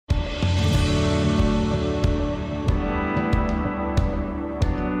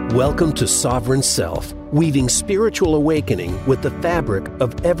Welcome to Sovereign Self, weaving spiritual awakening with the fabric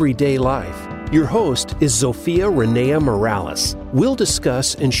of everyday life. Your host is Zofia Renea Morales. We'll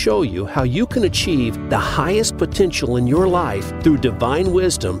discuss and show you how you can achieve the highest potential in your life through divine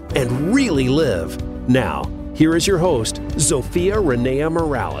wisdom and really live. Now, here is your host, Zofia Renea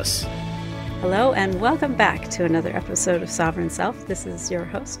Morales. Hello and welcome back to another episode of Sovereign Self. This is your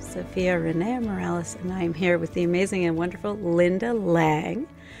host, Zofia Renea Morales, and I am here with the amazing and wonderful Linda Lang.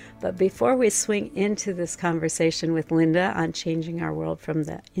 But before we swing into this conversation with Linda on changing our world from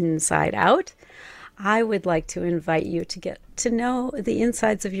the inside out, I would like to invite you to get to know the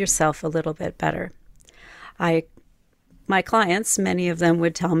insides of yourself a little bit better. My clients, many of them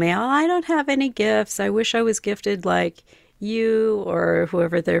would tell me, "Oh, I don't have any gifts. I wish I was gifted like you," or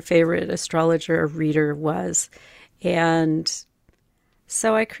whoever their favorite astrologer or reader was. And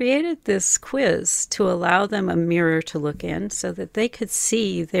so I created this quiz to allow them a mirror to look in so that they could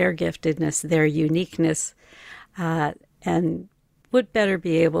see their giftedness, their uniqueness, and would better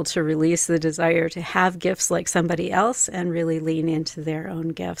be able to release the desire to have gifts like somebody else and really lean into their own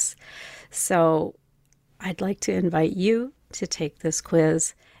gifts. So I'd like to invite you to take this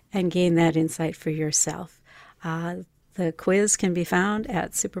quiz and gain that insight for yourself. The quiz can be found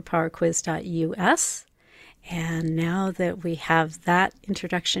at superpowerquiz.us. And now that we have that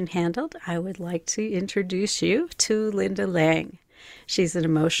introduction handled, I would like to introduce you to Linda Lang. She's an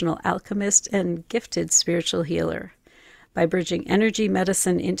emotional alchemist and gifted spiritual healer. By bridging energy,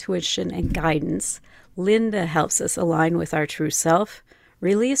 medicine, intuition, and guidance, Linda helps us align with our true self,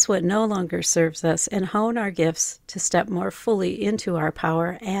 release what no longer serves us, and hone our gifts to step more fully into our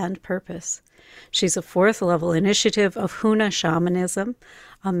power and purpose. She's a fourth level initiative of Huna shamanism,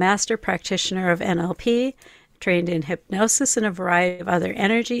 a master practitioner of NLP, trained in hypnosis and a variety of other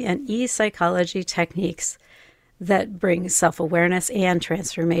energy and e-psychology techniques that bring self-awareness and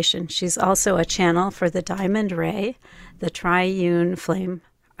transformation. She's also a channel for the diamond ray, the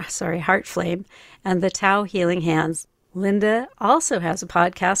heart flame, and the Tao healing hands. Linda also has a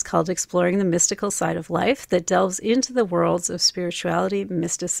podcast called Exploring the Mystical Side of Life that delves into the worlds of spirituality,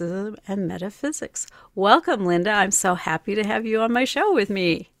 mysticism, and metaphysics. Welcome, Linda. I'm so happy to have you on my show with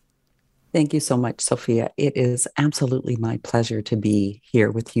me. Thank you so much, Zofia. It is absolutely my pleasure to be here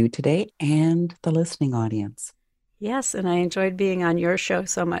with you today and the listening audience. Yes, and I enjoyed being on your show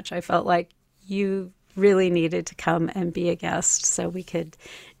so much. I felt like you really needed to come and be a guest so we could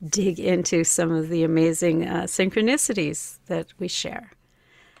dig into some of the amazing synchronicities that we share.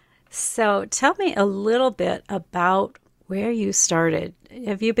 So tell me a little bit about where you started.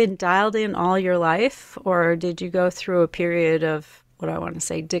 Have you been dialed in all your life, or did you go through a period of,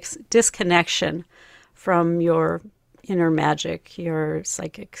 disconnection from your inner magic, your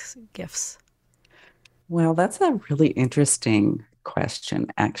psychic gifts? Well, that's a really interesting question,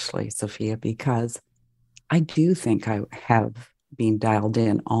 actually, Zofia, because I do think I have been dialed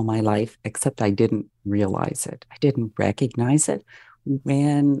in all my life, except I didn't realize it. I didn't recognize it.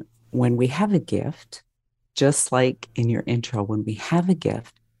 When we have a gift, just like in your intro, when we have a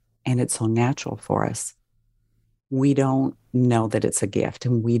gift and it's so natural for us, we don't know that it's a gift,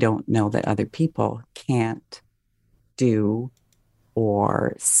 and we don't know that other people can't do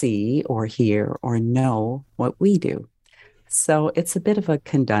or see or hear or know what we do. So it's a bit of a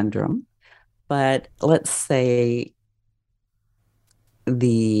conundrum. But let's say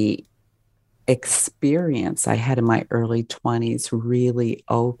the experience I had in my early 20s really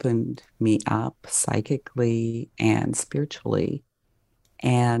opened me up psychically and spiritually.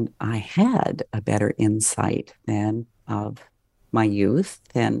 And I had a better insight then of my youth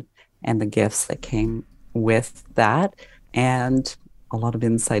and the gifts that came with that, and a lot of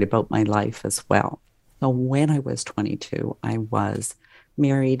insight about my life as well. So when I was 22, I was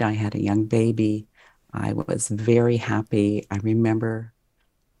married. I had a young baby. I was very happy. I remember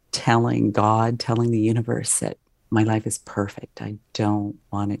telling the universe that my life is perfect. I don't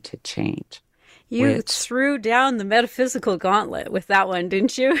want it to change. You threw down the metaphysical gauntlet with that one,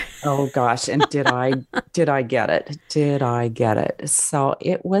 didn't you? Oh gosh, and did I get it? Did I get it? So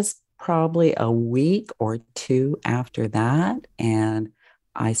it was probably a week or two after that, and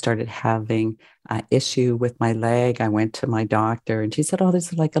I started having an issue with my leg. I went to my doctor and she said, "Oh,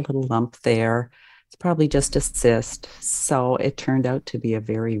 there's like a little lump there. It's probably just a cyst." So it turned out to be a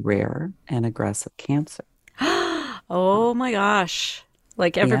very rare and aggressive cancer. Oh my gosh.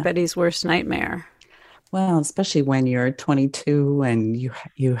 Like everybody's worst nightmare. Well, especially when you're 22 and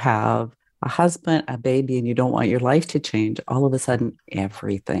you have a husband, a baby, and you don't want your life to change. All of a sudden,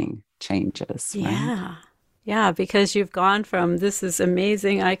 everything changes. Yeah. Right? Yeah, because you've gone from, this is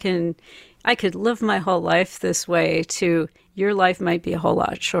amazing, I can I could live my whole life this way to your life might be a whole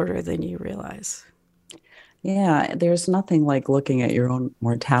lot shorter than you realize. Yeah, there's nothing like looking at your own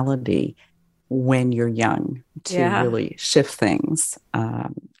mortality when you're young to Yeah. really shift things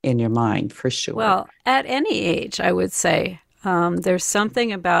in your mind for sure. Well, at any age, I would say there's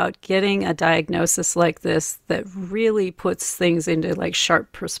something about getting a diagnosis like this that really puts things into like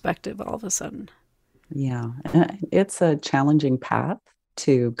sharp perspective all of a sudden. Yeah, it's a challenging path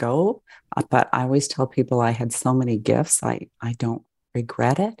to go, but I always tell people I had so many gifts. I don't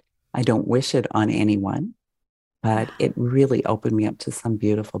regret it. I don't wish it on anyone, Yeah. but it really opened me up to some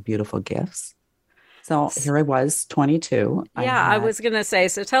beautiful, beautiful gifts. So here I was, 22. I Yeah, I had, was going to say,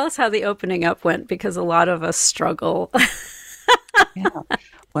 so tell us how the opening up went because a lot of us struggle. yeah.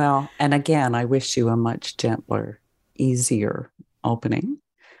 Well, and again, I wish you a much gentler, easier opening.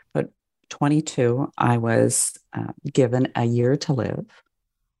 But 22, I was given a year to live.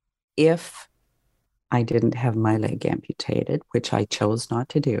 If I didn't have my leg amputated, which I chose not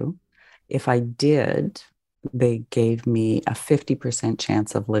to do, if I did, they gave me a 50%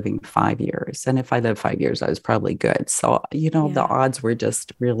 chance of living 5 years. And if I lived 5 years, I was probably good. So, the Yeah. odds were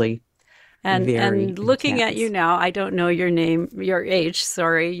just really And very looking at you intense. now, I don't know your name, your age,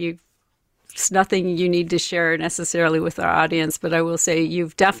 sorry. It's nothing you need to share necessarily with our audience, but I will say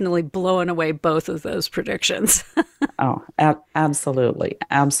you've definitely blown away both of those predictions. Oh, absolutely.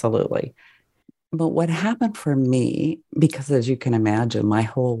 Absolutely. But what happened for me, because as you can imagine, my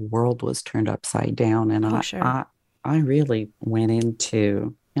whole world was turned upside down, and Oh, I, sure. I, I really went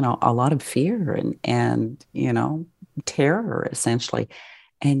into, a lot of fear and terror essentially.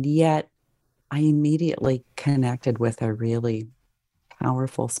 And yet I immediately connected with a really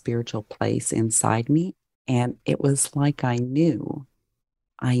powerful spiritual place inside me. And it was like I knew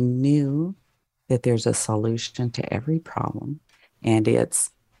that there's a solution to every problem, and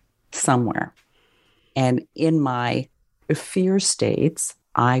it's somewhere. And in my fear states,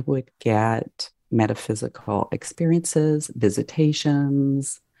 I would get metaphysical experiences,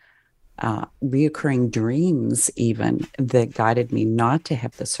 visitations, reoccurring dreams, even that guided me not to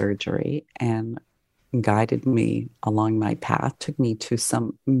have the surgery and guided me along my path, took me to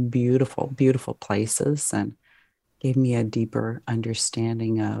some beautiful, beautiful places and gave me a deeper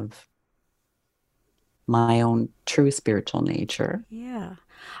understanding of my own true spiritual nature. Yeah.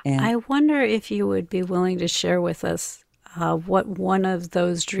 And I wonder if you would be willing to share with us what one of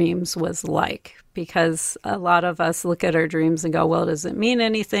those dreams was like, because a lot of us look at our dreams and go, well, does it mean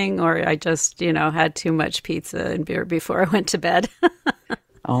anything? Or I just, had too much pizza and beer before I went to bed.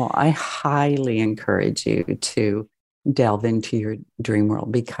 oh, I highly encourage you to delve into your dream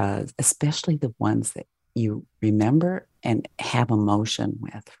world because, especially the ones that you remember and have emotion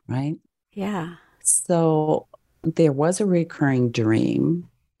with, right? Yeah. So there was a recurring dream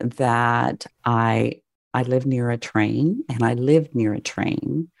that I lived near a train, and I lived near a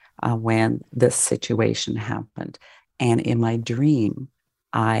train when this situation happened. And in my dream,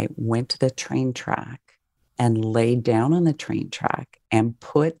 I went to the train track and laid down on the train track and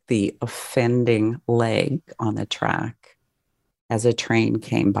put the offending leg on the track as a train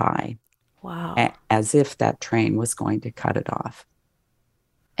came by, Wow. as if that train was going to cut it off.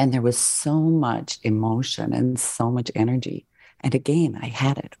 And there was so much emotion and so much energy. And again, I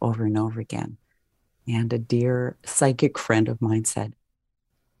had it over and over again. And a dear psychic friend of mine said,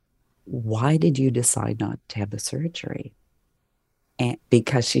 why did you decide not to have the surgery? And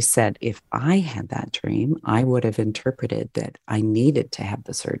because she said, if I had that dream, I would have interpreted that I needed to have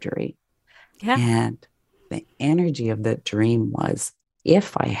the surgery. Yeah. And the energy of that dream was,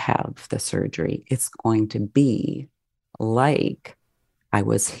 if I have the surgery, it's going to be like I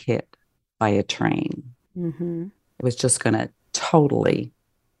was hit by a train. Mm-hmm. It was just going to totally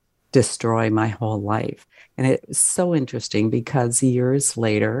destroy my whole life. And it was so interesting because years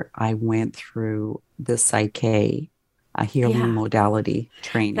later, I went through the psyche, a healing Yeah. modality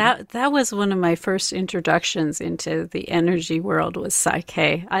training. That was one of my first introductions into the energy world was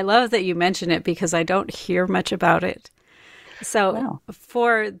Psyche. I love that you mention it because I don't hear much about it. So Wow.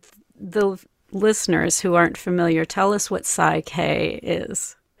 for the listeners who aren't familiar, tell us what Psyche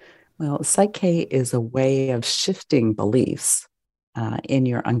is. Well, psyche is a way of shifting beliefs in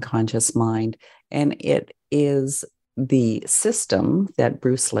your unconscious mind. And it is the system that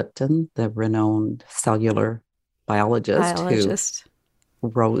Bruce Lipton, the renowned cellular biologist who Biologist.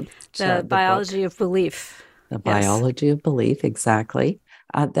 wrote The the book, biology of belief. The Yes. Biology of Belief, exactly.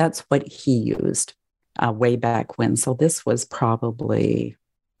 That's what he used way back when. So this was probably,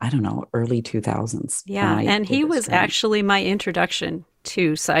 I don't know, early 2000s when Yeah. I And did he this was training. actually my introduction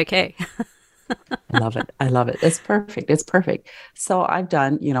to Psyche. I love it. I love it. It's perfect. It's perfect. So I've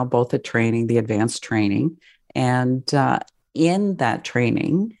done, both the training, the advanced training, and in that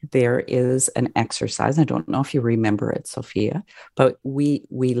training, there is an exercise. I don't know if you remember it, Sophia, but we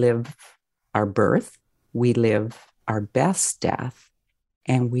live our birth, we live our best death,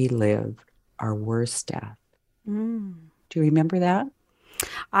 and we live our worst death. Mm. Do you remember that?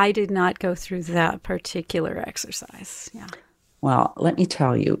 I did not go through that particular exercise. Yeah. Well, let me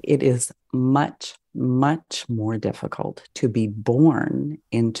tell you, it is much, much more difficult to be born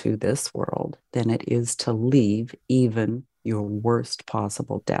into this world than it is to leave even your worst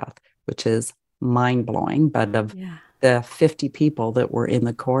possible death, which is mind blowing. But of Yeah. the 50 people that were in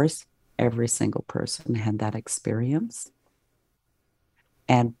the course, every single person had that experience.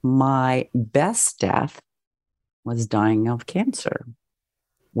 And my best death was dying of cancer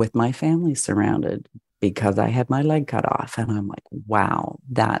with my family surrounded because I had my leg cut off. And I'm like, wow,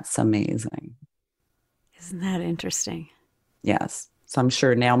 that's amazing. Isn't that interesting? Yes. So I'm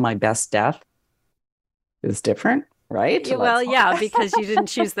sure now my best death is different, right? Yeah, well, yeah, because you didn't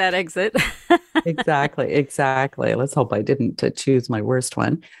choose that exit. Exactly. Exactly. Let's hope I didn't choose my worst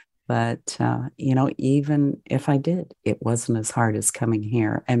one. But, even if I did, it wasn't as hard as coming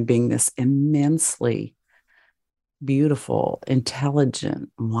here and being this immensely beautiful,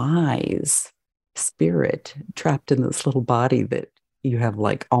 intelligent, wise spirit trapped in this little body that you have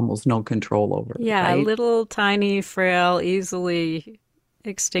like almost no control over, Yeah, right? little, tiny, frail, easily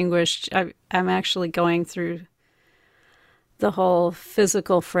extinguished. I'm actually going through the whole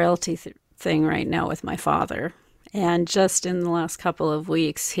physical frailty thing right now with my father. And just in the last couple of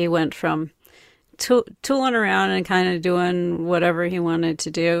weeks, he went from tooling around and kind of doing whatever he wanted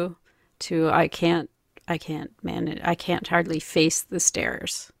to do to I can't hardly face the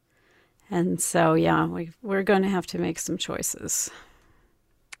stairs. And so, yeah, we're going to have to make some choices.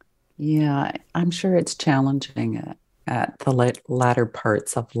 Yeah, I'm sure it's challenging at the latter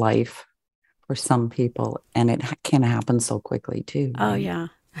parts of life for some people, and it can happen so quickly too, Oh, right? yeah.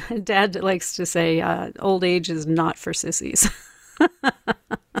 Dad likes to say old age is not for sissies.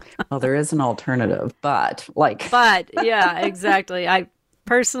 Well, there is an alternative, but like, But yeah, exactly. I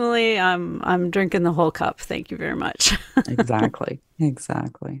personally, I'm drinking the whole cup. Thank you very much. exactly,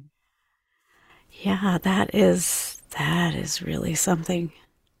 exactly. Yeah, that is really something.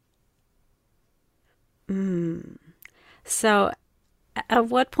 Mm. So, at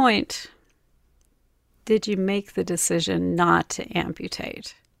what point did you make the decision not to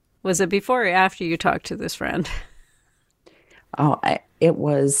amputate? Was it before or after you talked to this friend? Oh, it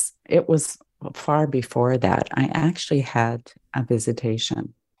was far before that. I actually had a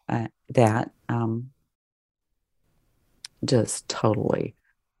visitation that just totally,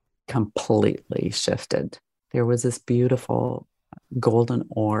 completely shifted. There was this beautiful golden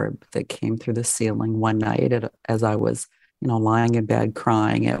orb that came through the ceiling one night as I was, lying in bed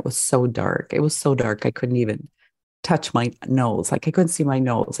crying. It was so dark. It was so dark I couldn't even touch my nose. Like I couldn't see my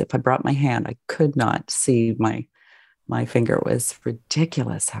nose. If I brought my hand, I could not see my finger. It was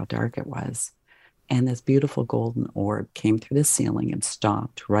ridiculous how dark it was. And this beautiful golden orb came through the ceiling and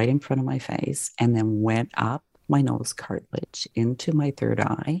stopped right in front of my face and then went up my nose cartilage into my third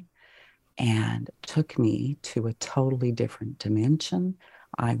eye and took me to a totally different dimension.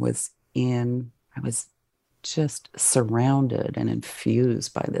 I was just surrounded and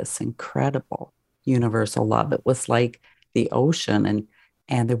infused by this incredible universal love. It was like the ocean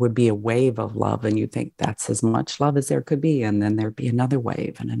and there would be a wave of love and you think that's as much love as there could be. And then there'd be another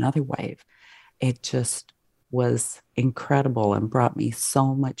wave and another wave. It just was incredible and brought me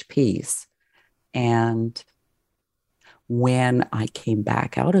so much peace. And when I came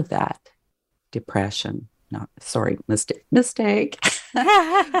back out of that depression, not sorry, mistake.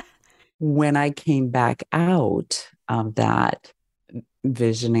 When I came back out of that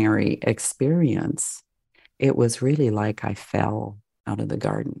visionary experience, it was really like I fell out of the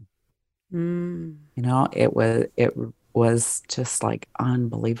garden. Mm. It was just like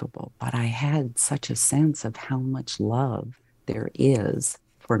unbelievable. But I had such a sense of how much love there is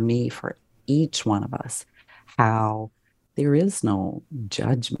for me, for each one of us, how there is no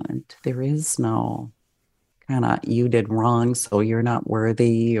judgment. There is no kind of you did wrong, so you're not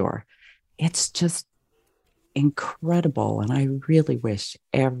worthy, or it's just incredible. And I really wish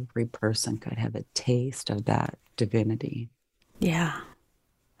every person could have a taste of that divinity. Yeah,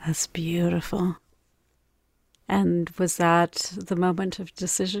 that's beautiful. And was that the moment of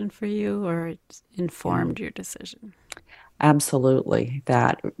decision for you, or it Yeah, informed your decision? absolutely.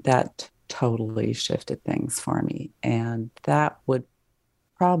 That totally shifted things for me. And that would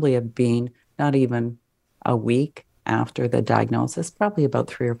probably have been not even a week after the diagnosis, probably about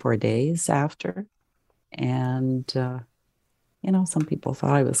 3 or 4 days after. And, some people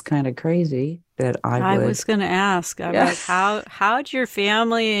thought I was kind of crazy that I I would, was going to ask. I'm yeah, like, how'd your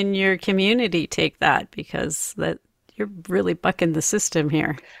family and your community take that? Because that you're really bucking the system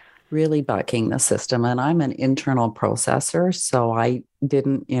here. really bucking the system. And I'm an internal processor. So I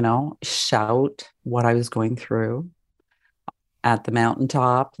didn't, shout what I was going through at the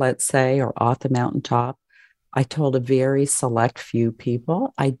mountaintop, let's say, or off the mountaintop. I told a very select few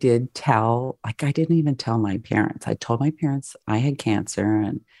people. I did tell, like, I didn't even tell my parents. I told my parents I had cancer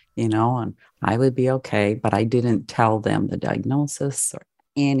and I would be okay, but I didn't tell them the diagnosis or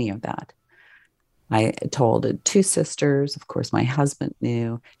any of that. I told two sisters. Of course, my husband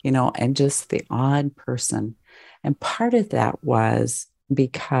knew, and just the odd person. And part of that was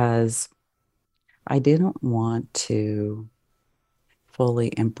because I didn't want to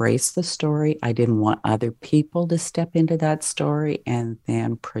fully embrace the story. I didn't want other people to step into that story and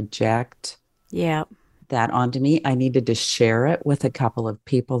then project Yeah. that onto me. I needed to share it with a couple of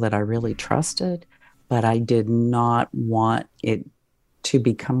people that I really trusted, but I did not want it to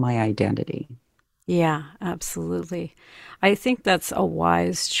become my identity. Yeah, absolutely. I think that's a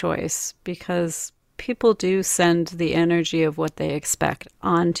wise choice because people do send the energy of what they expect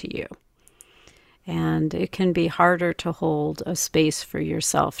onto you. And it can be harder to hold a space for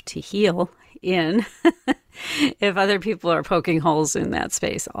yourself to heal in if other people are poking holes in that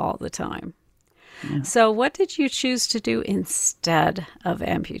space all the time. Yeah. So, what did you choose to do instead of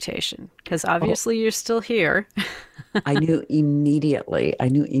amputation? Because Oh, obviously you're still here. I knew immediately.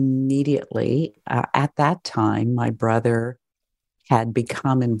 At that time, my brother had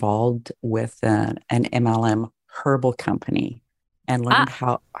become involved with an MLM herbal company and learned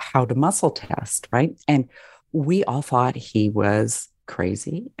Ah, how to muscle test, right? And we all thought he was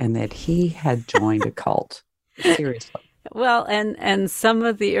crazy and that he had joined a cult. Seriously. well, and some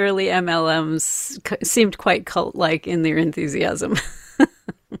of the early MLMs seemed quite cult-like in their enthusiasm.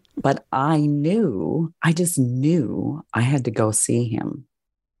 But I just knew I had to go see him.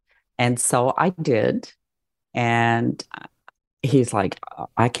 And so I did. And he's like,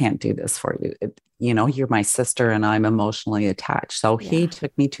 I can't do this for you. You're my sister and I'm emotionally attached. So he Yeah.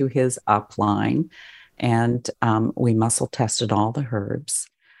 took me to his upline and we muscle tested all the herbs.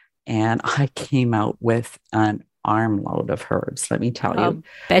 And I came out with an armload of herbs, let me tell you. I'll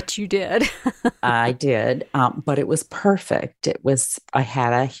bet you did. I did, but it was perfect. I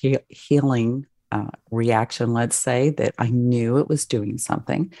had a healing reaction, let's say, that I knew it was doing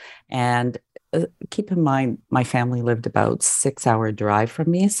something. And keep in mind, my family lived about 6 hour drive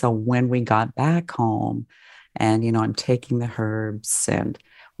from me. So when we got back home and, I'm taking the herbs, and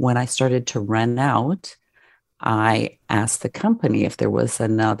when I started to run out, I asked the company if there was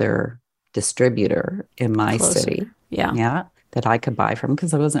another distributor in my city. Closer. Yeah. Yeah. That I could buy from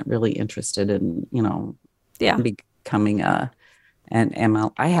because I wasn't really interested in, Yeah. becoming an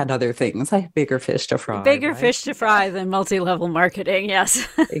ML. I had other things. I had bigger fish to fry, Bigger right? fish to fry than multi-level marketing. Yes.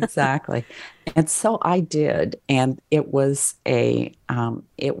 Exactly. And so I did. And it was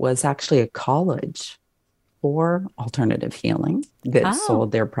actually a college for alternative healing that Oh,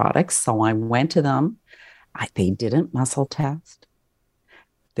 sold their products. So I went to them. They didn't muscle test.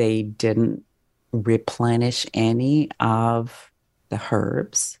 They didn't replenish any of the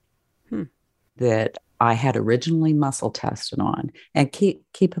herbs hmm. that I had originally muscle tested on. And keep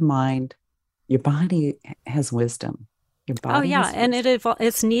in mind, your body has wisdom. Your Oh, body yeah. has And wisdom.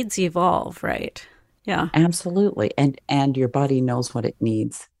 its needs evolve, right? Yeah. Absolutely. And your body knows what it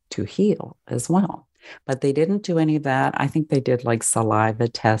needs to heal as well. But they didn't do any of that. I think they did like saliva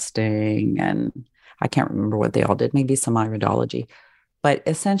testing and I can't remember what they all did, maybe some iridology. But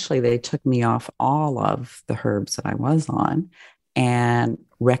essentially they took me off all of the herbs that I was on and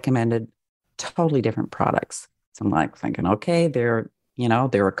recommended totally different products. So I'm like thinking, okay, they're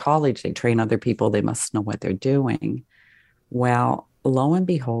a college, they train other people, they must know what they're doing. Well, lo and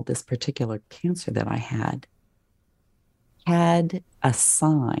behold, this particular cancer that I had a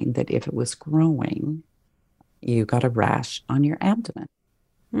sign that if it was growing, you got a rash on your abdomen.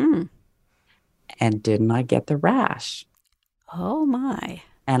 Hmm. And didn't I get the rash? Oh, my.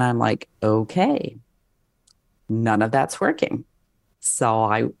 And I'm like, okay, none of that's working. So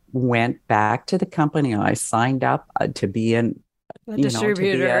I went back to the company. I signed up to be in, A to be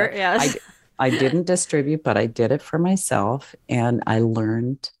distributor. Yes. I didn't distribute, but I did it for myself. And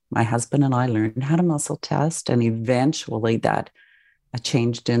my husband and I learned how to muscle test. And eventually that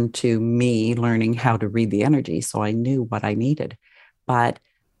changed into me learning how to read the energy. So I knew what I needed. But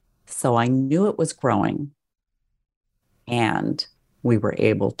so I knew it was growing and we were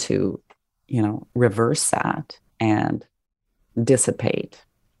able to, reverse that. and dissipate.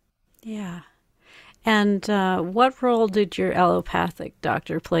 Yeah. And what role did your allopathic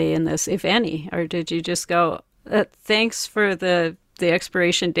doctor play in this, if any? Or did you just go, thanks for the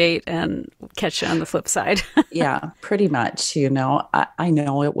expiration date and catch you on the flip side? Yeah, pretty much. I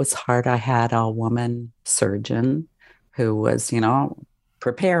know it was hard. I had a woman surgeon who was,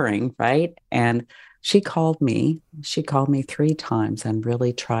 preparing, right? And she called me 3 times and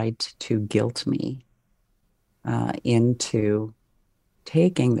really tried to guilt me into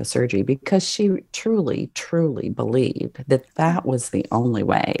taking the surgery, because she truly, truly believed that was the only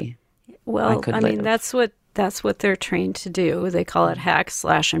way. Well, I mean, that's what they're trained to do. They call it hack,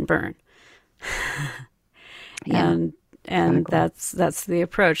 slash, and burn. And exactly. That's the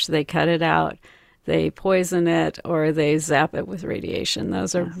approach. They cut it out, they poison it, or they zap it with radiation.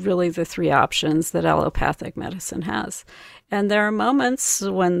 Those are really the 3 options that allopathic medicine has. And there are moments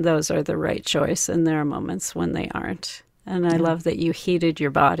when those are the right choice, and there are moments when they aren't. And I love that you heated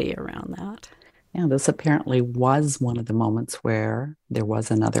your body around that. Yeah, this apparently was one of the moments where there was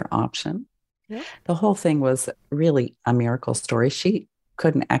another option. Yep. The whole thing was really a miracle story. She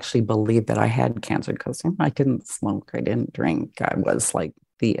couldn't actually believe that I had cancer because I didn't smoke, I didn't drink. I was like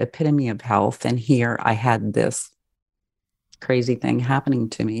the epitome of health. And here I had this crazy thing happening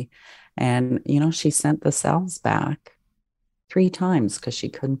to me. And, she sent the cells back 3 times because she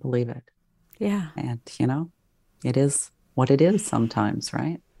couldn't believe it. Yeah. And, it is what it is sometimes,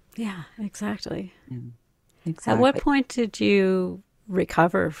 right? Yeah, exactly. Yeah, exactly. At what point did you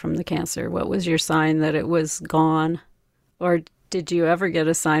recover from the cancer? What was your sign that it was gone? Or did you ever get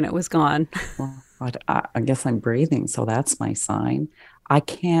a sign it was gone? Well, I guess I'm breathing, so that's my sign. I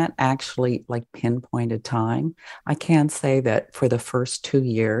can't actually pinpoint a time. I can say that for the first 2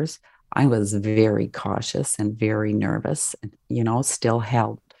 years, I was very cautious and very nervous and, still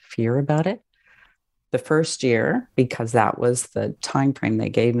held fear about it. The first year, because that was the time frame they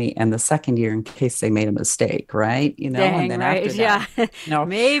gave me, and the second year in case they made a mistake, right? Dang, and then right? after that,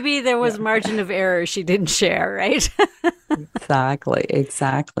 maybe there was margin of error she didn't share, right? Exactly.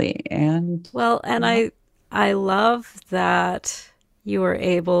 And I love that you were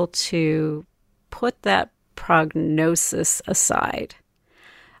able to put that prognosis aside.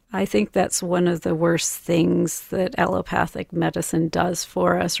 I think that's one of the worst things that allopathic medicine does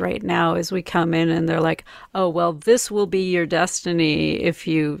for us right now is we come in and they're like, oh, well, this will be your destiny if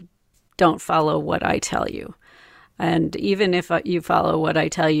you don't follow what I tell you. And even if you follow what I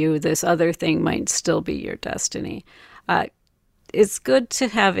tell you, this other thing might still be your destiny. It's good to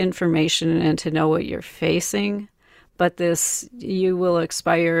have information and to know what you're facing, but you will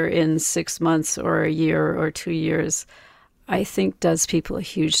expire in 6 months or a year or 2 years, I think does people a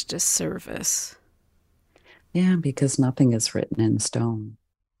huge disservice. Yeah, because nothing is written in stone.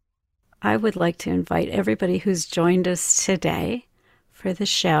 I would like to invite everybody who's joined us today for the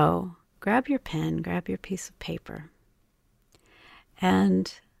show, grab your pen, grab your piece of paper,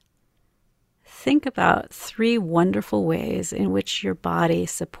 and think about 3 wonderful ways in which your body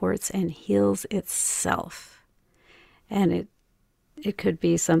supports and heals itself. And it could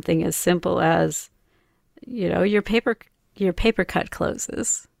be something as simple as, your paper cut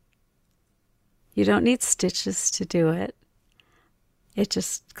closes. You don't need stitches to do it. It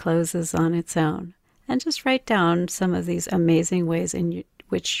just closes on its own. And just write down some of these amazing ways in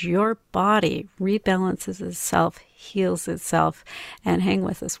which your body rebalances itself, heals itself, and hang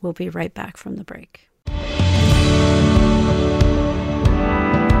with us. We'll be right back from the break.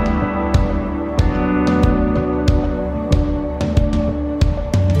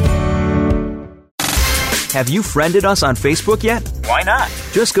 Have you friended us on Facebook yet? Why not?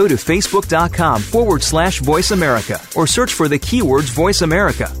 Just go to facebook.com/Voice America or search for the keywords Voice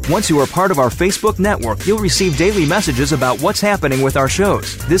America. Once you are part of our Facebook network, you'll receive daily messages about what's happening with our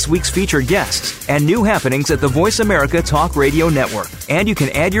shows, this week's featured guests, and new happenings at the Voice America Talk Radio Network. And you can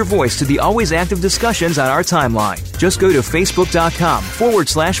add your voice to the always active discussions on our timeline. Just go to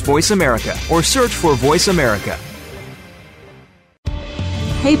facebook.com/Voice America or search for Voice America.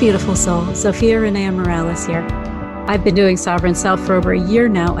 Hey, beautiful soul. Zofia Renea Morales here. I've been doing Sovereign Self for over a year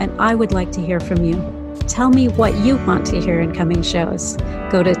now, and I would like to hear from you. Tell me what you want to hear in coming shows.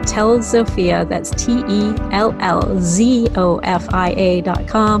 Go to Tell Zofia, that's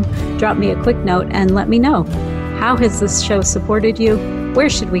TELLZOFIA.com. Drop me a quick note and let me know. How has this show supported you? Where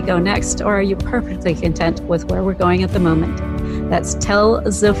should we go next? Or are you perfectly content with where we're going at the moment? That's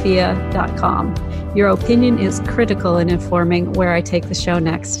tellzofia.com. Your opinion is critical in informing where I take the show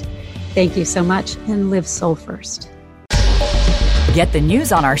next. Thank you so much, and live soul first. Get the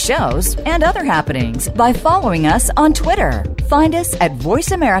news on our shows and other happenings by following us on Twitter. Find us at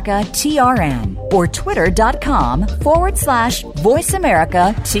Voice America TRN. or twitter.com/Voice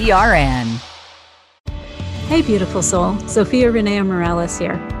America TRN. Hey, beautiful soul. Zofia Renea Morales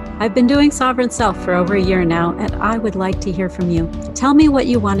here. I've been doing Sovereign Self for over a year now, and I would like to hear from you. Tell me what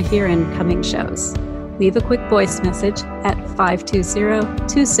you want to hear in coming shows. Leave a quick voice message at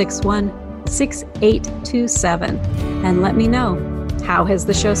 520-261-6827 and let me know. How has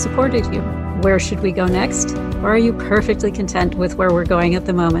the show supported you? Where should we go next? Or are you perfectly content with where we're going at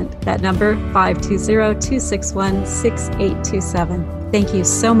the moment? That number, 520-261-6827. Thank you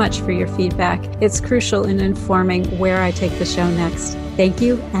so much for your feedback. It's crucial in informing where I take the show next. Thank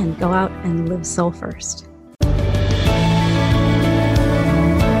you, and go out and live soul first.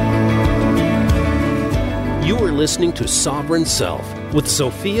 You are listening to Sovereign Self with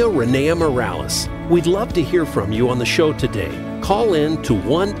Zofia Renea Morales. We'd love to hear from you on the show today. Call in to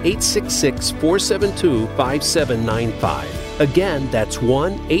 1-866-472-5795. Again, that's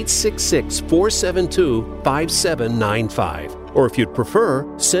 1-866-472-5795. Or if you'd prefer,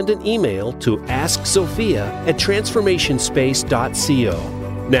 send an email to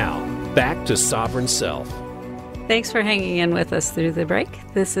askzofia@transformationspace.co. Now, back to Sovereign Self. Thanks for hanging in with us through the break.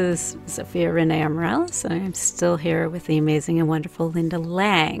 This is Zofia Renea Morales, and I'm still here with the amazing and wonderful Linda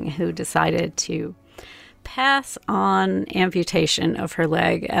Lang, who decided to pass on amputation of her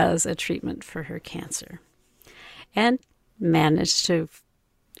leg as a treatment for her cancer and managed to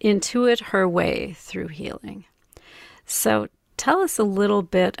intuit her way through healing. So tell us a little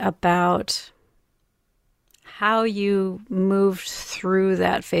bit about how you moved through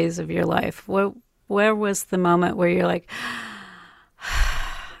that phase of your life. Where was the moment where you're like,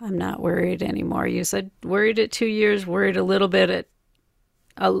 I'm not worried anymore? You said worried at 2 years, worried a little bit at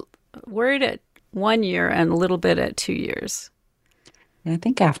worried at 1 year and a little bit at 2 years. I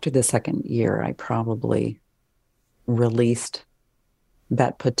think after the second year, I probably released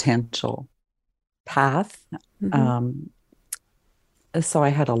that potential path. Mm-hmm. So I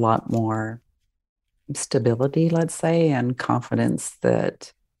had a lot more stability, let's say, and confidence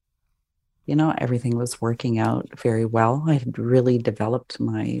that, everything was working out very well. I had really developed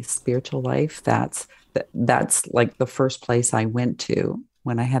my spiritual life. That's like the first place I went to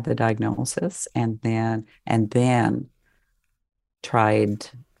when I had the diagnosis, and then tried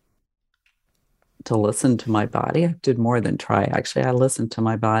to listen to my body. I did more than try, actually. I listened to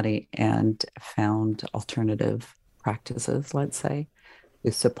my body and found alternative practices, let's say,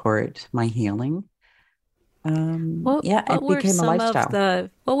 to support my healing. It became a lifestyle.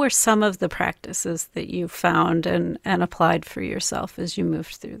 What were some of the practices that you found and applied for yourself as you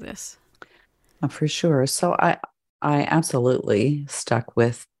moved through this? For sure. So I absolutely stuck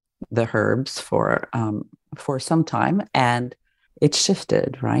with the herbs for some time, and it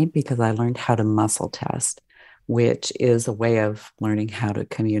shifted, right? Because I learned how to muscle test, which is a way of learning how to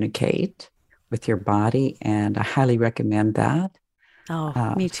communicate with your body, and I highly recommend that.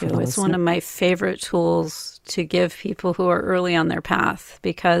 Oh, me too. It's one of my favorite tools to give people who are early on their path,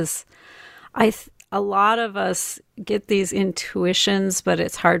 because a lot of us get these intuitions, but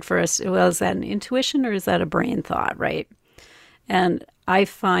it's hard for us. Well, is that an intuition or is that a brain thought, right? And I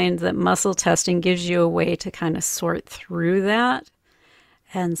find that muscle testing gives you a way to kind of sort through that.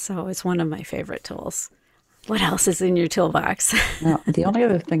 And so it's one of my favorite tools. What else is in your toolbox? Now, the only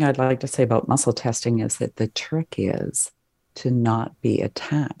other thing I'd like to say about muscle testing is that the trick is to not be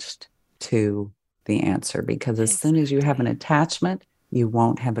attached to the answer, because as soon as you have an attachment, you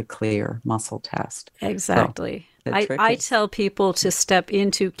won't have a clear muscle test. Exactly. So I tell people to step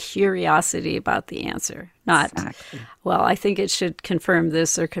into curiosity about the answer, not, well, I think it should confirm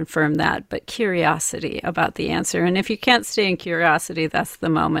this or confirm that, but curiosity about the answer. And if you can't stay in curiosity, that's the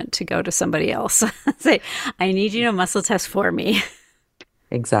moment to go to somebody else. Say, I need you to muscle test for me.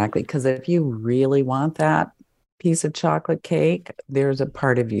 Exactly. Because if you really want that piece of chocolate cake, there's a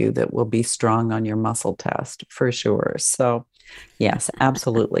part of you that will be strong on your muscle test for sure. So yes,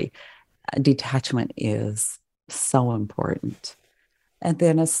 absolutely. Detachment is so important. And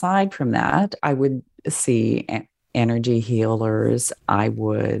then aside from that, I would see energy healers. I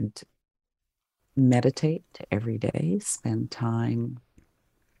would meditate every day, spend time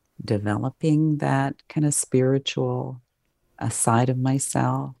developing that kind of spiritual side of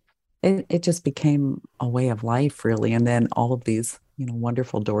myself. It just became a way of life, really. And then all of these,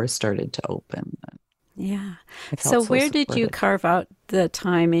 wonderful doors started to open. Yeah. So where did you carve out the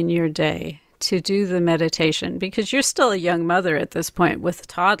time in your day to do the meditation? Because you're still a young mother at this point with a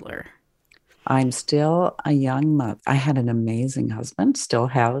toddler. I'm still a young mother. I had an amazing husband, still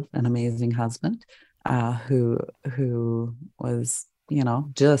have an amazing husband, who was,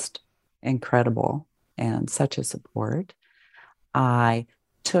 just incredible and such a support. I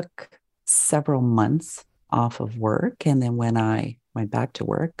took several months off of work. And then when I went back to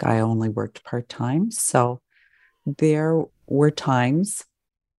work, I only worked part-time. So there were times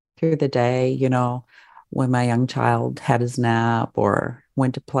through the day, when my young child had his nap or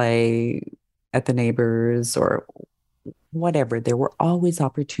went to play at the neighbors or whatever, there were always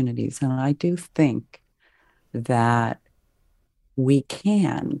opportunities. And I do think that we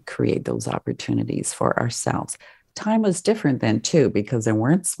can create those opportunities for ourselves. Time was different then too, because there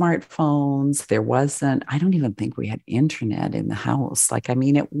weren't smartphones. I don't even think we had internet in the house.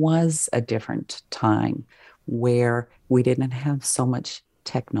 It was a different time where we didn't have so much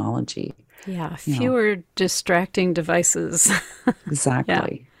technology. Yeah, fewer distracting devices.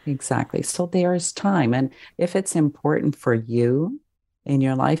 Exactly. Yeah. Exactly. So there's time. And if it's important for you in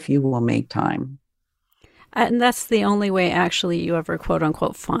your life, you will make time. And that's the only way actually you ever quote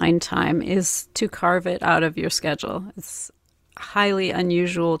unquote find time, is to carve it out of your schedule. It's highly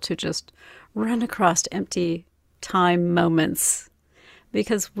unusual to just run across empty time moments,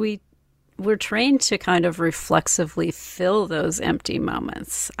 because we're trained to kind of reflexively fill those empty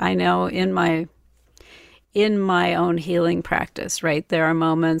moments. I know in my own healing practice, right, there are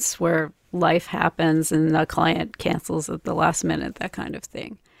moments where life happens and the client cancels at the last minute, that kind of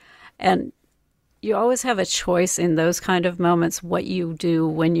thing. And you always have a choice in those kind of moments what you do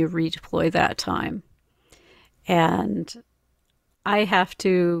when you redeploy that time. And I have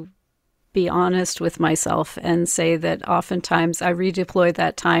to be honest with myself and say that oftentimes I redeploy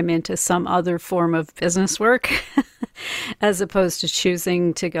that time into some other form of business work as opposed to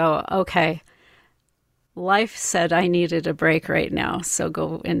choosing to go, okay, life said I needed a break right now, so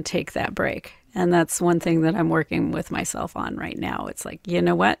go and take that break. And that's one thing that I'm working with myself on right now. It's like, you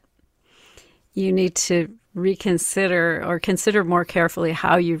know what? You need to reconsider or consider more carefully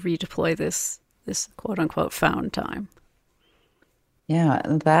how you redeploy this quote unquote found time. Yeah,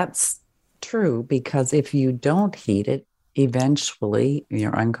 that's true, because if you don't heed it, eventually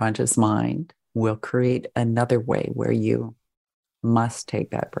your unconscious mind will create another way where you must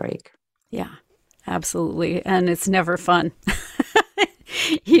take that break. Yeah, absolutely. And it's never fun.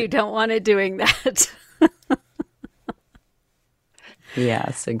 You don't want it doing that.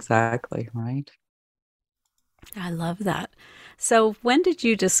 Yes, exactly. Right. I love that. So when did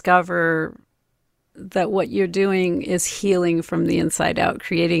you discover that what you're doing is healing from the inside out,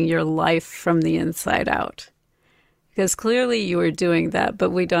 creating your life from the inside out? Because clearly you were doing that,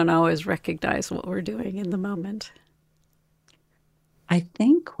 but we don't always recognize what we're doing in the moment. I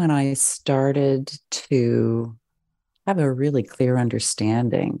think when I started to have a really clear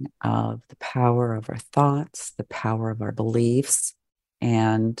understanding of the power of our thoughts, the power of our beliefs,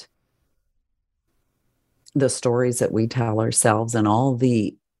 and the stories that we tell ourselves, and all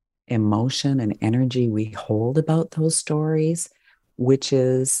the emotion and energy we hold about those stories, which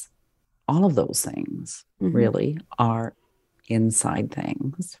is all of those things really are inside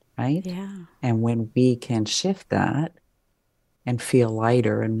things, right? Yeah. And when we can shift that and feel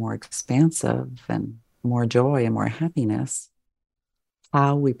lighter and more expansive and more joy and more happiness,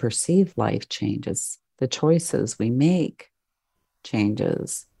 how we perceive life changes. The choices we make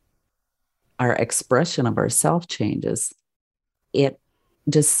changes. Our expression of ourself changes. It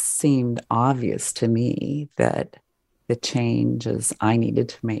just seemed obvious to me that the changes I needed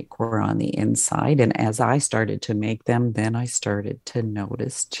to make were on the inside. And as I started to make them, then I started to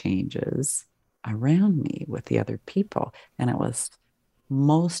notice changes around me with the other people. And it was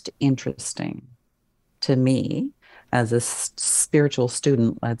most interesting to me as a spiritual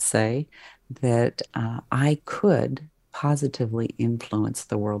student, let's say, that I could positively influence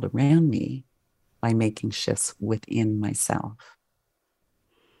the world around me by making shifts within myself.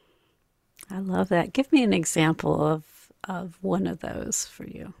 I love that. Give me an example of one of those for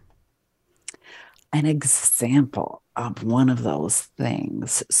you. An example of one of those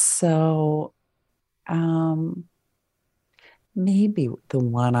things. So maybe the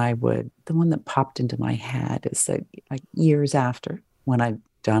one that popped into my head is that, like, years after, when I'd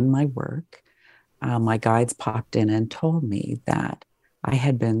done my work, my guides popped in and told me that I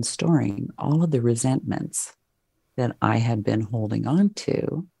had been storing all of the resentments that I had been holding on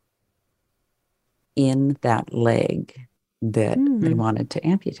to in that leg that they wanted to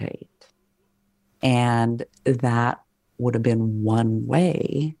amputate. And that would have been one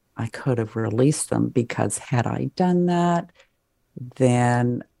way I could have released them, because had I done that,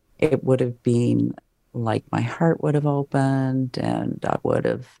 then it would have been like my heart would have opened and I would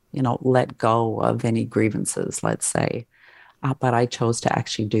have, let go of any grievances, let's say. But I chose to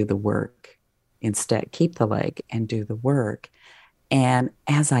actually do the work instead, keep the leg and do the work. And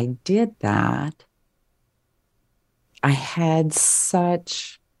as I did that, I had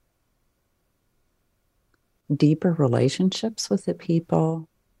such deeper relationships with the people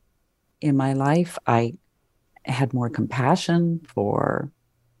in my life. I had more compassion for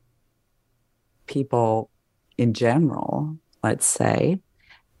people in general, let's say,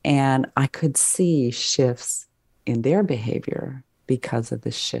 and I could see shifts in their behavior because of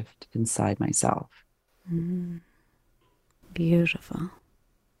the shift inside myself. Mm, beautiful.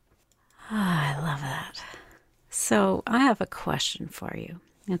 I love that. So I have a question for you.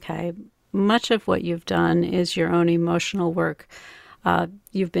 Okay. Much of what you've done is your own emotional work.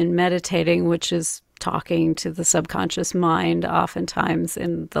 You've been meditating, which is talking to the subconscious mind, oftentimes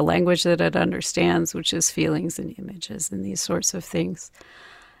in the language that it understands, which is feelings and images and these sorts of things.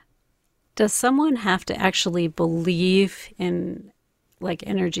 Does someone have to actually believe in like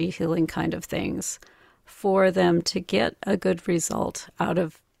energy healing kind of things for them to get a good result out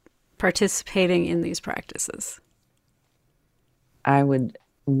of participating in these practices? I would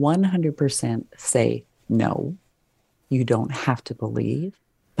 100% say no. You don't have to believe,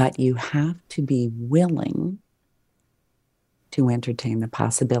 but you have to be willing to entertain the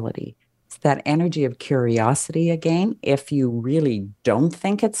possibility. It's that energy of curiosity again. If you really don't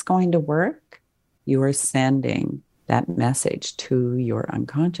think it's going to work, you are sending that message to your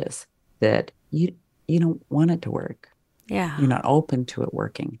unconscious that you don't want it to work. Yeah. You're not open to it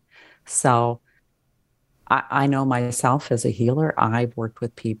working. So I know myself as a healer, I've worked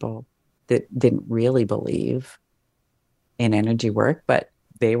with people that didn't really believe in energy work, but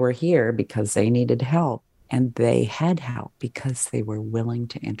they were here because they needed help, and they had help because they were willing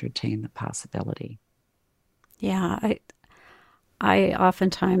to entertain the possibility. Yeah, I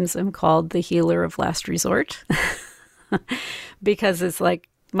oftentimes am called the healer of last resort because it's like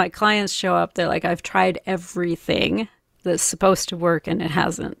my clients show up, they're like, I've tried everything that's supposed to work and it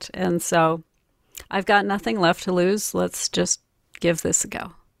hasn't. And so I've got nothing left to lose. Let's just give this a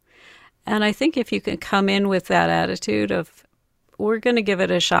go. And I think if you can come in with that attitude of, we're going to give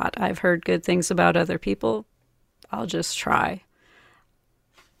it a shot. I've heard good things about other people. I'll just try.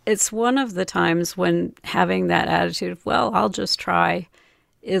 It's one of the times when having that attitude of, well, I'll just try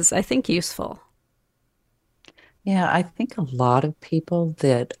is, I think, useful. Yeah, I think a lot of people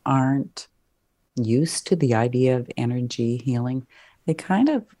that aren't used to the idea of energy healing, they kind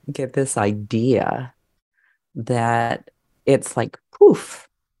of get this idea that it's like, poof,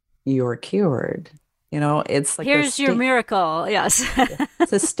 you're cured. It's like here's your miracle. Yes.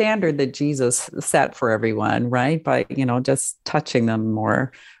 it's a standard that Jesus set for everyone, right? By, just touching them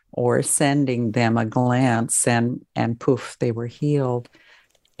more or sending them a glance and poof, they were healed.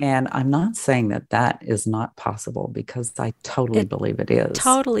 And I'm not saying that is not possible, because I totally believe it is.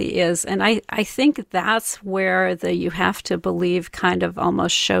 Totally is. And I think that's where the you have to believe kind of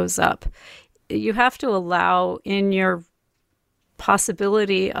almost shows up. You have to allow in your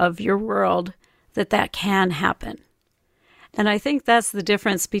possibility of your world that can happen. And I think that's the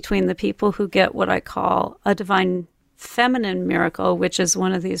difference between the people who get what I call a divine feminine miracle, which is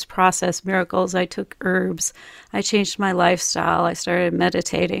one of these process miracles. I took herbs, I changed my lifestyle, I started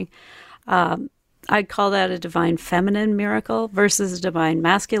meditating. I'd call that a divine feminine miracle versus a divine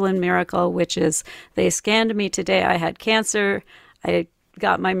masculine miracle, which is they scanned me today, I had cancer, I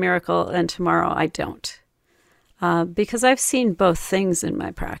got my miracle, and tomorrow I don't. Because I've seen both things in my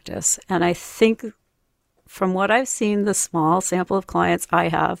practice. And I think from what I've seen, the small sample of clients I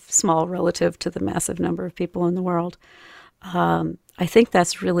have, small relative to the massive number of people in the world, I think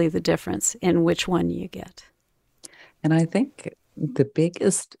that's really the difference in which one you get. And I think the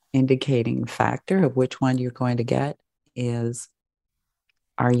biggest indicating factor of which one you're going to get is,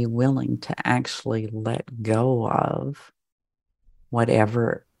 are you willing to actually let go of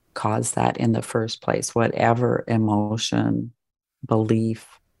whatever caused that in the first place, whatever emotion,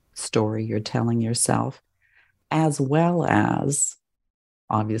 belief, story you're telling yourself, as well as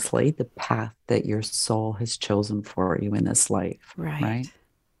obviously the path that your soul has chosen for you in this life. Right?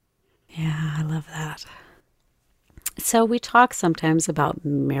 Yeah, I love that. So we talk sometimes about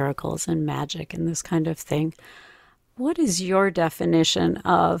miracles and magic and this kind of thing. What is your definition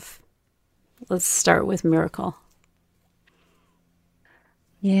of, let's start with miracle?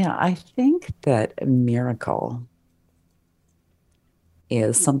 Yeah, I think that a miracle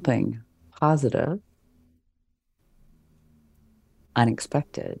is something positive,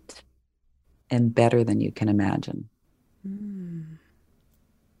 unexpected, and better than you can imagine.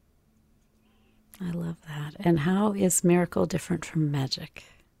 I love that. And how is miracle different from magic?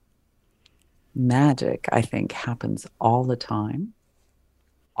 Magic, I think, happens all the time.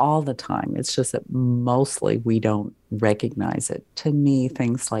 All the time. It's just that mostly we don't recognize it. To me,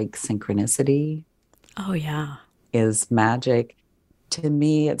 things like synchronicity Oh, yeah. is magic. To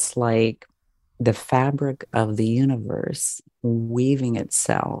me, it's like the fabric of the universe weaving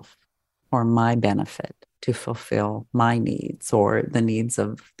itself for my benefit to fulfill my needs or the needs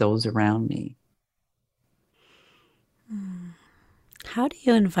of those around me. How do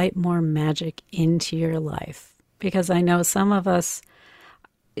you invite more magic into your life? Because I know some of us,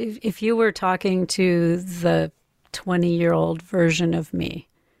 if you were talking to the 20-year-old version of me,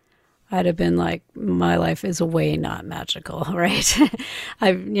 I'd have been like, my life is way not magical, right?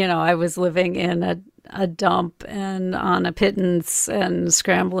 I was living in a dump and on a pittance and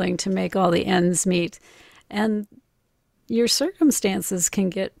scrambling to make all the ends meet. And your circumstances can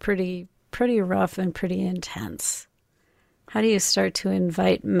get pretty rough and pretty intense. How do you start to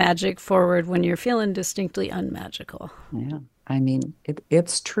invite magic forward when you're feeling distinctly unmagical? Yeah, I mean,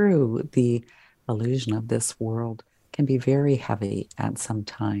 it's true. The illusion of this world can be very heavy at some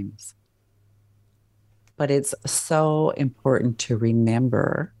times. But it's so important to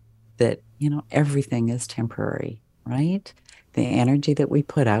remember that, everything is temporary, right? The energy that we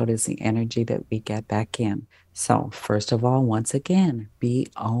put out is the energy that we get back in. So first of all, once again, be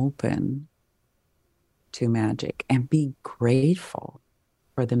open to magic and be grateful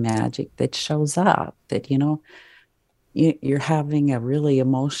for the magic that shows up, that, you're having a really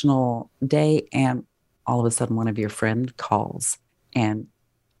emotional day and all of a sudden one of your friends calls and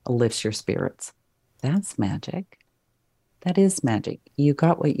lifts your spirits. That's magic. That is magic. You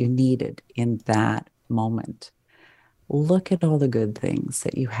got what you needed in that moment. Look at all the good things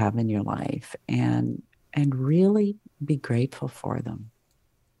that you have in your life and really be grateful for them.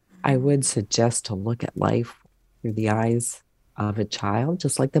 I would suggest to look at life through the eyes of a child,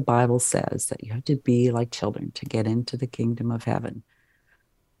 just like the Bible says that you have to be like children to get into the kingdom of heaven.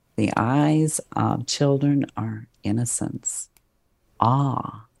 The eyes of children are innocence,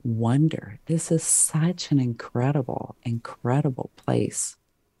 awe, wonder. This is such an incredible, incredible place,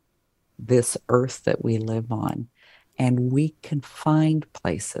 this earth that we live on. And we can find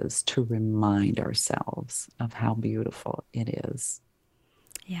places to remind ourselves of how beautiful it is.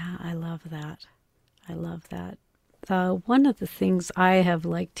 Yeah, I love that. I love that. One of the things I have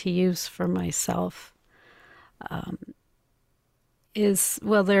liked to use for myself is,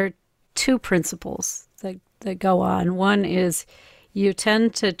 there are two principles that go on. One is you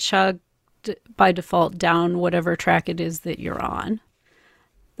tend to chug by default down whatever track it is that you're on.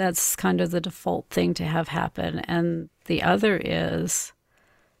 That's kind of the default thing to have happen. And the other is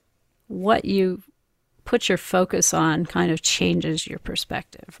what you put your focus on kind of changes your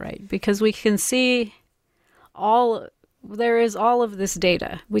perspective, right? Because we can see there is all of this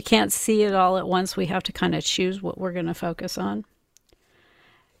data. We can't see it all at once. We have to kind of choose what we're going to focus on.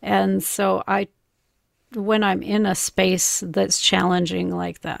 And so when I'm in a space that's challenging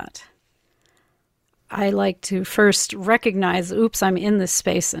like that, I like to first recognize, oops, I'm in this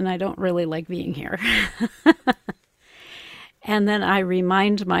space and I don't really like being here. And then I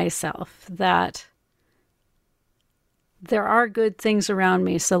remind myself that there are good things around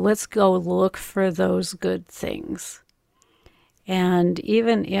me, so let's go look for those good things. And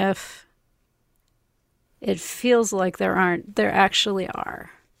even if it feels like there aren't, there actually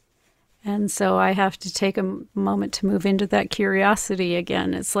are. And so I have to take a moment to move into that curiosity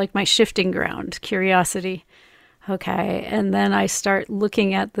again. It's like my shifting ground, curiosity. Okay. And then I start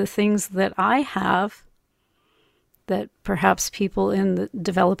looking at the things that I have that perhaps people in the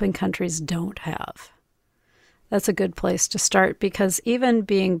developing countries don't have. That's a good place to start, because even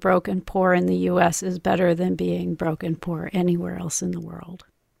being broke and poor in the U.S. is better than being broke and poor anywhere else in the world.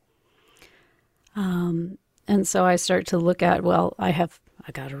 And so I start to look at, I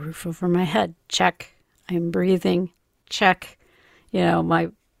got a roof over my head. Check. I'm breathing. Check.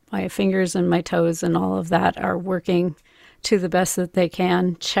 My fingers and my toes and all of that are working to the best that they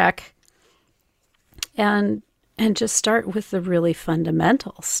can. Check. And just start with the really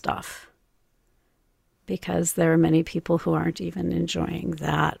fundamental stuff, because there are many people who aren't even enjoying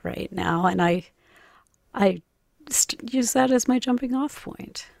that right now. And I use that as my jumping off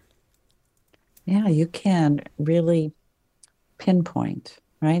point. Yeah, you can really pinpoint,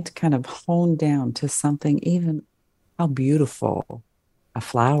 right? Kind of hone down to something, even how beautiful a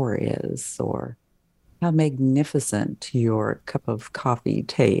flower is, or how magnificent your cup of coffee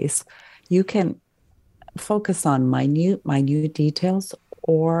tastes. You can focus on minute details,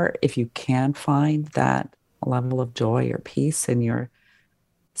 or if you can find that level of joy or peace in your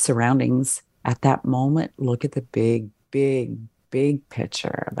surroundings at that moment, look at the big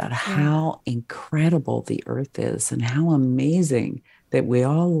picture about how incredible the earth is and how amazing that we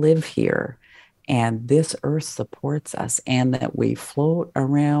all live here and this earth supports us and that we float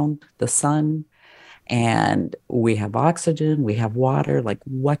around the sun and we have oxygen, we have water. Like,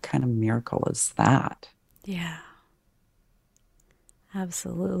 what kind of miracle is that? Yeah,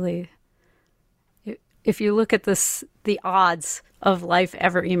 absolutely. If you look at this, the odds of life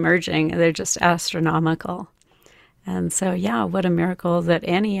ever emerging, they're just astronomical. And so, yeah, what a miracle that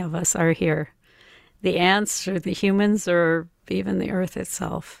any of us are here. The ants or the humans or even the earth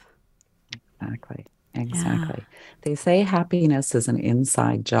itself. Exactly. Exactly. Yeah. They say happiness is an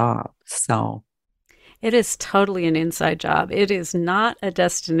inside job. So it is totally an inside job. It is not a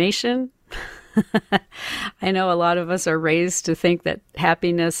destination. I know a lot of us are raised to think that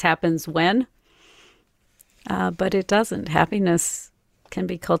happiness happens when, but it doesn't. Happiness can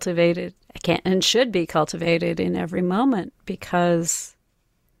be cultivated, and should be cultivated in every moment, because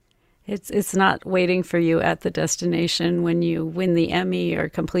it's not waiting for you at the destination when you win the Emmy or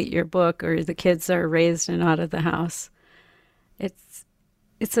complete your book or the kids are raised and out of the house.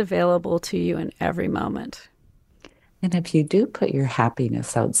 It's available to you in every moment. And if you do put your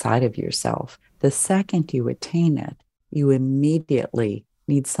happiness outside of yourself, the second you attain it, you immediately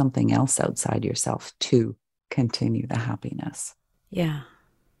need something else outside yourself to continue the happiness. Yeah.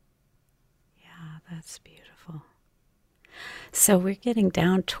 Yeah, that's beautiful. So we're getting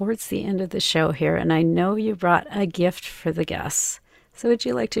down towards the end of the show here, and I know you brought a gift for the guests. So would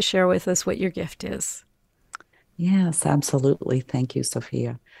you like to share with us what your gift is? Yes, absolutely. Thank you,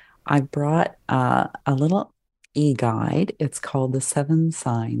 Zofia. I brought a little e-guide. It's called The 7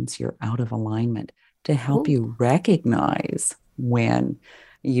 Signs You're Out of Alignment, to help you recognize when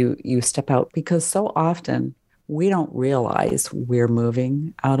you step out, because so often we don't realize we're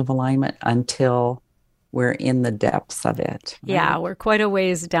moving out of alignment until we're in the depths of it. Right? Yeah, we're quite a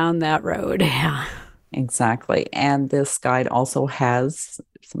ways down that road. Yeah. Exactly. And this guide also has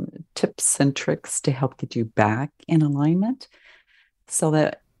some tips and tricks to help get you back in alignment, so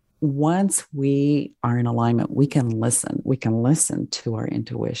that once we are in alignment, we can listen. We can listen to our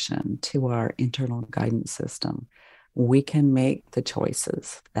intuition, to our internal guidance system. We can make the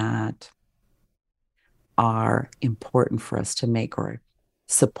choices that are important for us to make, or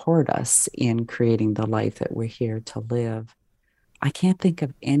support us in creating the life that we're here to live. I can't think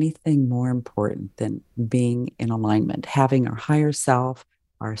of anything more important than being in alignment, having our higher self,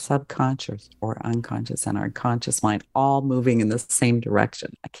 our subconscious or unconscious, and our conscious mind all moving in the same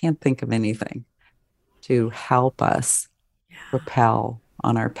direction. I can't think of anything to help us propel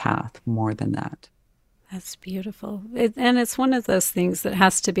on our path more than that. That's beautiful. And it's one of those things that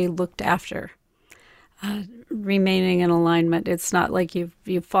has to be looked after. Remaining in alignment. It's not like you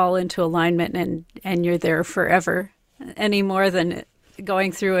fall into alignment and you're there forever, any more than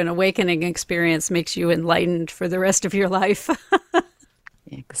going through an awakening experience makes you enlightened for the rest of your life.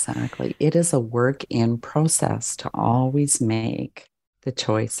 Exactly. It is a work in process to always make the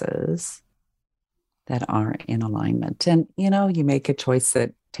choices that are in alignment. And, you make a choice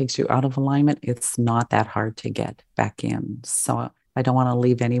that takes you out of alignment, it's not that hard to get back in. So I don't want to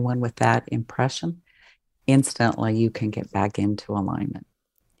leave anyone with that impression. Instantly, you can get back into alignment.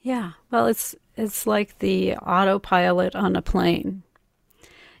 Yeah. Well, it's like the autopilot on a plane.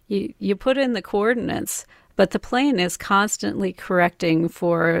 You put in the coordinates, but the plane is constantly correcting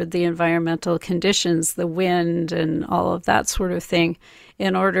for the environmental conditions, the wind and all of that sort of thing,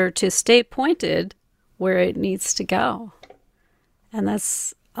 in order to stay pointed where it needs to go. And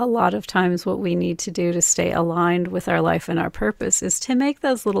that's a lot of times what we need to do to stay aligned with our life and our purpose, is to make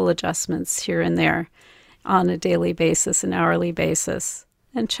those little adjustments here and there on a daily basis, an hourly basis,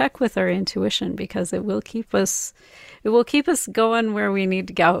 and check with our intuition, because it will keep us going where we need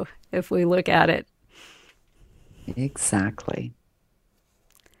to go if we look at it. Exactly.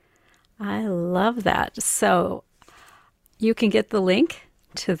 I love that. So you can get the link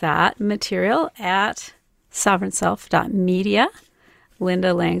to that material at sovereignself.media.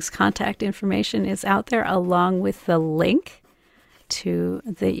 Linda Lang's contact information is out there, along with the link to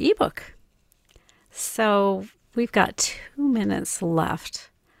the ebook. So we've got 2 minutes left.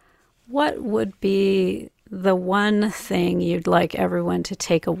 What would be the one thing you'd like everyone to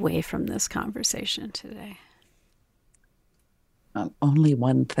take away from this conversation today? Only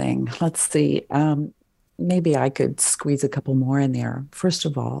one thing. Let's see. Maybe I could squeeze a couple more in there. First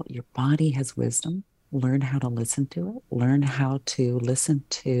of all, your body has wisdom. Learn how to listen to it. Learn how to listen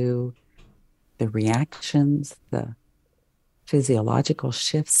to the reactions, the physiological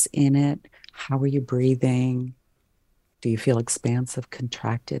shifts in it. How are you breathing? Do you feel expansive,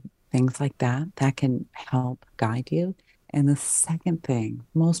 contracted? Things like that. That can help guide you. And the second thing,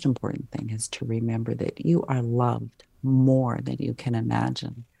 most important thing, is to remember that you are loved more than you can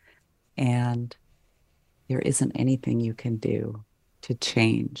imagine. And there isn't anything you can do to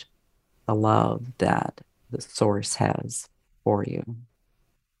change the love that the source has for you.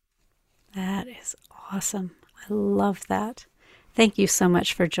 That is awesome. I love that. Thank you so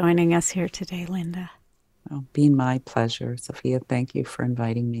much for joining us here today, Linda. Oh, been my pleasure, Zofia. Thank you for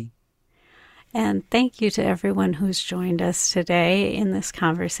inviting me. And thank you to everyone who's joined us today in this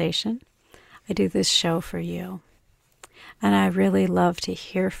conversation. I do this show for you, and I really love to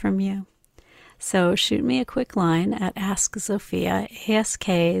hear from you. So shoot me a quick line at AskZofia,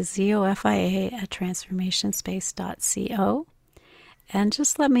 AskZofia @transformationspace.co, and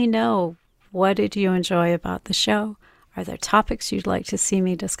just let me know, what did you enjoy about the show? Are there topics you'd like to see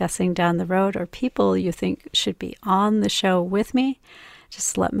me discussing down the road, or people you think should be on the show with me?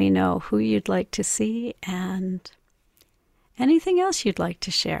 Just let me know who you'd like to see and anything else you'd like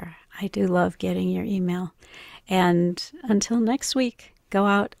to share. I do love getting your email. And until next week, go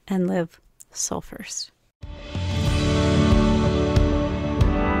out and live soul first.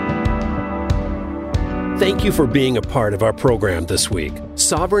 Thank you for being a part of our program this week.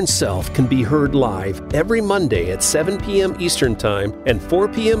 Sovereign Self can be heard live every Monday at 7 p.m. Eastern Time and 4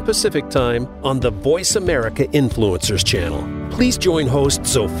 p.m. Pacific Time on the Voice America Influencers channel. Please join host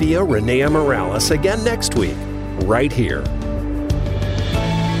Zofia Renea Morales again next week, right here